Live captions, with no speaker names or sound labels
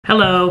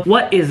Hello,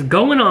 what is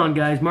going on,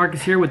 guys?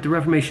 Marcus here with the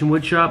Reformation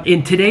Woodshop.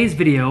 In today's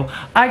video,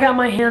 I got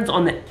my hands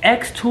on the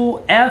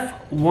xTool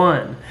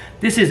F1.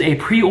 This is a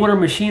pre-order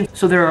machine,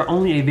 so there are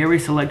only a very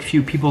select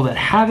few people that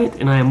have it,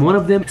 and I am one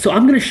of them. So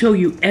I'm gonna show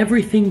you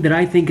everything that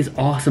I think is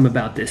awesome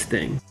about this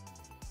thing.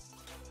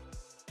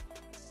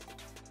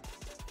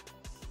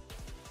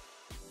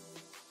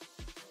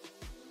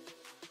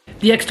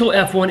 The xTool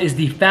F1 is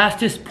the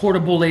fastest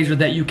portable laser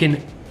that you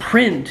can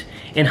print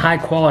in high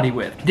quality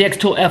with. The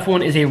xTool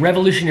F1 is a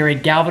revolutionary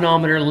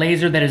galvanometer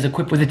laser that is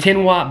equipped with a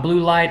 10-watt blue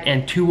light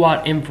and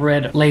 2-watt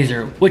infrared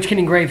laser, which can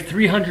engrave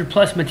 300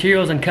 plus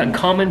materials and cut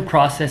common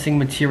processing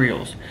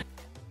materials.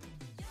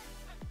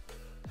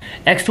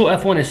 xTool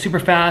F1 is super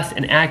fast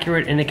and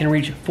accurate, and it can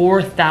reach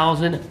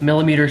 4,000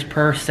 millimeters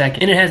per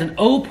second. And it has an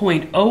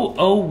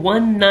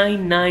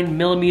 0.00199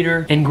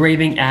 millimeter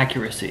engraving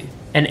accuracy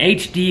and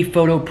HD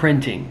photo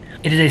printing.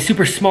 It is a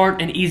super smart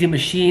and easy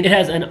machine. It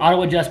has an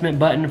auto adjustment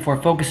button for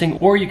focusing,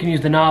 or you can use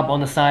the knob on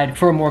the side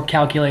for a more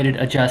calculated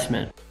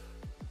adjustment.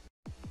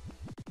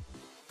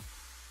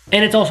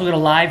 And it's also got a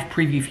live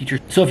preview feature.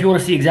 So if you want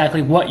to see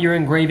exactly what you're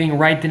engraving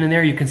right then and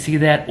there, you can see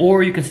that,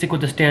 or you can stick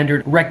with the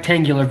standard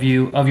rectangular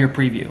view of your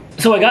preview.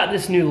 So I got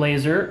this new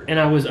laser and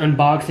I was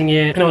unboxing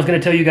it, and I was going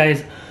to tell you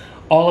guys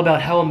all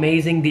about how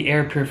amazing the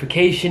air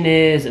purification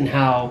is and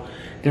how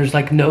there's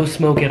like no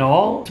smoke at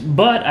all.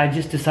 But I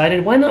just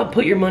decided, why not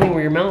put your money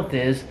where your mouth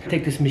is?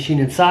 Take this machine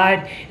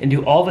inside and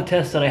do all the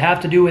tests that I have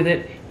to do with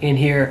it in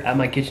here at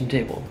my kitchen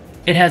table.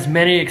 It has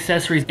many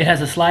accessories. It has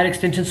a slide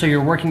extension, so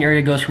your working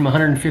area goes from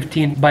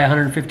 115 by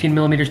 115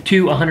 millimeters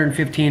to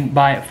 115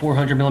 by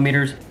 400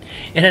 millimeters.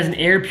 It has an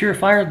air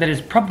purifier that is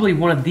probably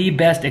one of the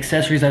best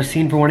accessories I've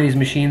seen for one of these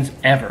machines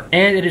ever.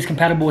 And it is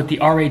compatible with the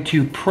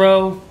RA2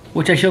 Pro,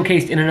 which I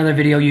showcased in another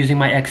video using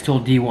my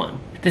xTool D1.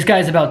 This guy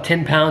is about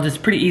 10 pounds. It's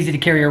pretty easy to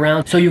carry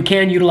around, so you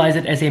can utilize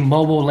it as a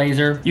mobile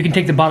laser. You can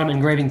take the bottom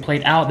engraving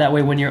plate out. That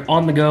way when you're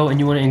on the go and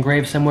you want to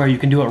engrave somewhere, you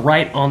can do it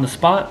right on the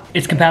spot.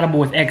 It's compatible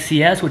with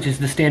XCS, which is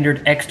the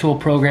standard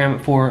xTool program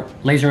for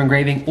laser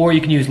engraving, or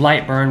you can use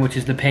Lightburn, which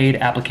is the paid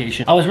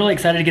application. I was really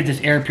excited to get this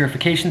air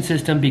purification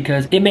system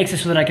because it makes it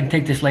so that I can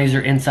take this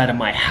laser inside of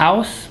my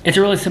house. It's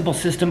a really simple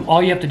system.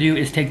 All you have to do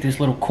is take this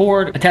little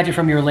cord, attach it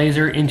from your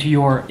laser into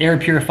your air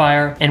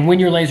purifier, and when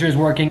your laser is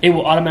working, it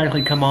will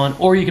automatically come on,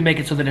 or you can make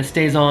it so that it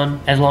stays on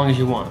as long as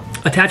you want.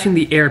 Attaching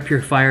the air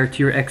purifier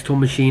to your xTool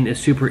machine is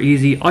super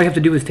easy. All you have to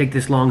do is take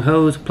this long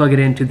hose, plug it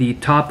into the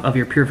top of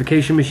your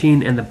purification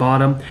machine and the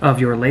bottom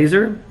of your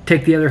laser.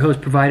 Take the other hose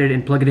provided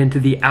and plug it into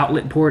the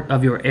outlet port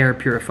of your air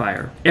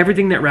purifier.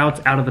 Everything that routes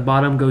out of the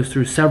bottom goes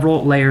through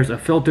several layers of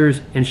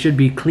filters and should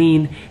be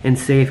clean and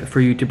safe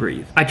for you to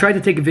breathe. I tried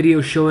to take a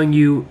video showing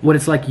you what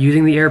it's like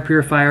using the air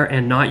purifier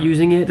and not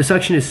using it. The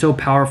suction is so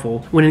powerful.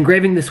 When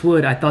engraving this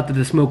wood, I thought that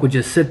the smoke would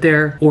just sit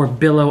there or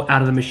billow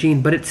out of the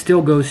machine, but it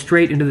still goes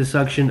straight into the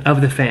suction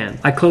of the fan.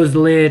 I closed the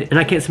lid and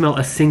I can't smell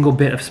a single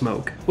bit of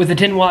smoke. With a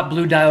 10-watt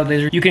blue diode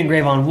laser, you can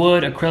engrave on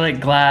wood, acrylic,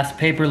 glass,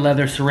 paper,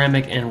 leather,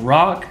 ceramic, and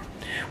rock.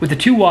 With the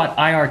 2-watt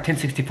IR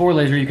 1064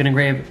 laser, you can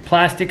engrave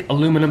plastic,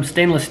 aluminum,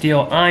 stainless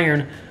steel,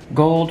 iron,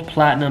 gold,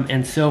 platinum,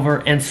 and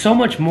silver, and so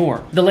much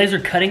more. The laser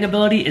cutting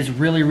ability is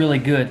really, really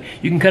good.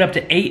 You can cut up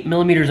to 8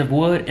 millimeters of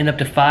wood and up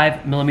to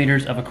 5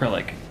 millimeters of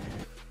acrylic.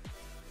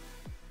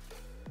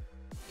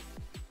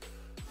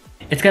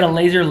 It's got a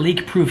laser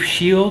leak-proof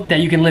shield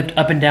that you can lift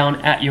up and down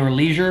at your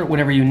leisure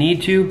whenever you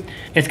need to.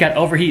 It's got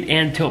overheat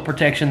and tilt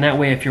protection. That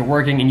way if you're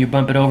working and you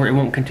bump it over, it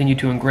won't continue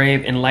to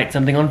engrave and light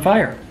something on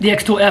fire. The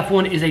xTool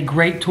F1 is a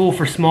great tool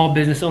for small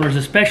business owners,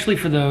 especially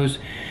for those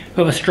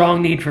who have a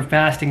strong need for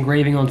fast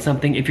engraving on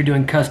something if you're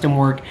doing custom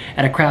work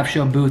at a craft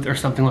show booth or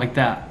something like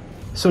that.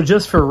 So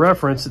just for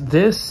reference,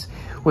 this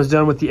was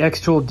done with the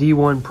xTool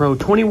D1 Pro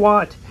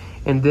 20-watt,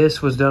 and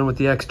this was done with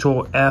the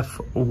xTool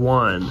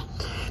F1.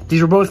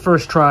 These were both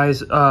first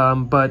tries,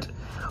 but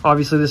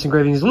obviously this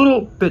engraving is a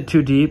little bit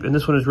too deep and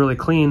this one is really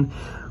clean.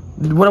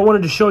 What I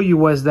wanted to show you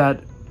was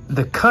that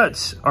the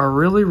cuts are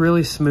really,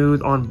 really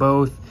smooth on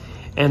both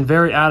and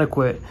very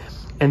adequate.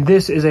 And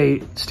this is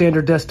a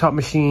standard desktop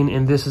machine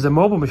and this is a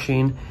mobile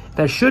machine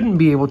that shouldn't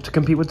be able to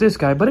compete with this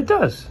guy, but it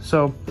does.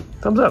 So,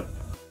 thumbs up.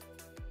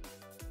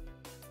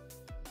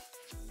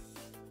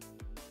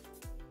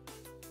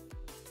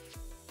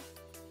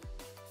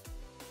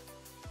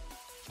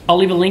 I'll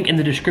leave a link in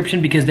the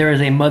description because there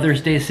is a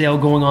Mother's Day sale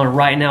going on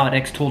right now at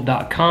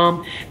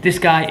xTool.com. This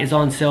guy is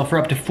on sale for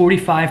up to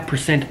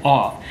 45%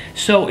 off.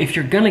 So if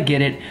you're gonna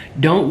get it,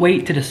 don't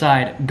wait to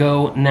decide,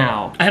 go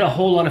now. I had a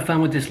whole lot of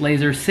fun with this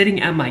laser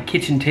sitting at my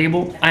kitchen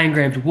table. I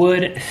engraved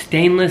wood,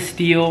 stainless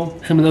steel,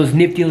 some of those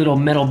nifty little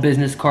metal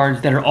business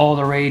cards that are all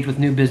the rage with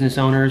new business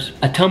owners,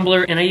 a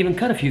tumbler, and I even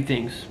cut a few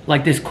things,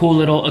 like this cool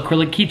little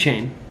acrylic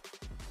keychain.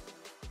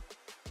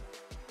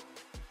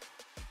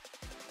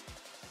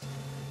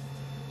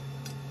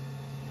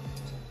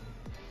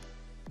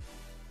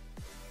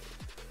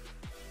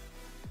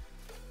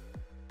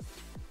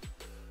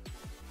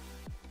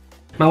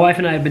 My wife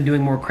and I have been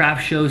doing more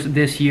craft shows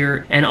this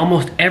year, and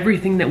almost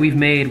everything that we've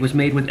made was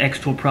made with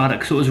xTool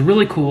products. So it was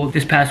really cool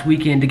this past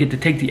weekend to get to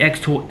take the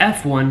xTool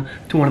F1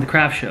 to one of the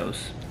craft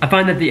shows. I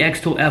find that the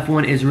xTool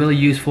F1 is really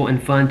useful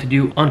and fun to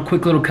do on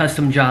quick little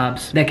custom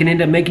jobs that can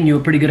end up making you a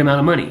pretty good amount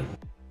of money.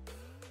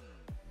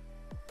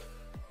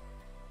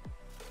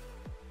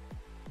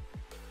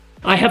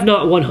 I have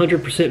not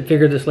 100%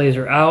 figured this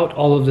laser out,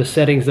 all of the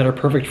settings that are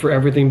perfect for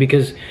everything,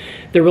 because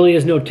there really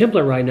is no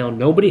template right now.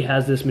 Nobody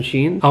has this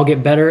machine. I'll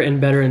get better and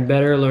better and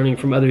better learning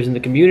from others in the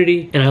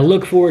community, and I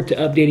look forward to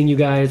updating you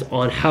guys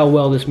on how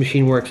well this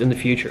machine works in the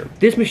future.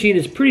 This machine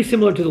is pretty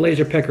similar to the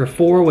LaserPecker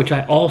 4, which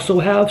I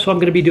also have, so I'm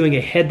gonna be doing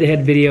a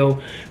head-to-head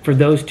video for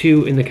those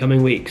two in the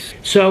coming weeks.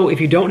 So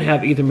if you don't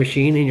have either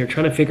machine and you're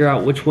trying to figure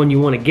out which one you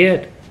wanna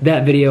get,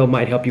 that video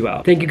might help you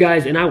out. Thank you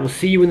guys, and I will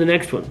see you in the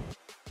next one.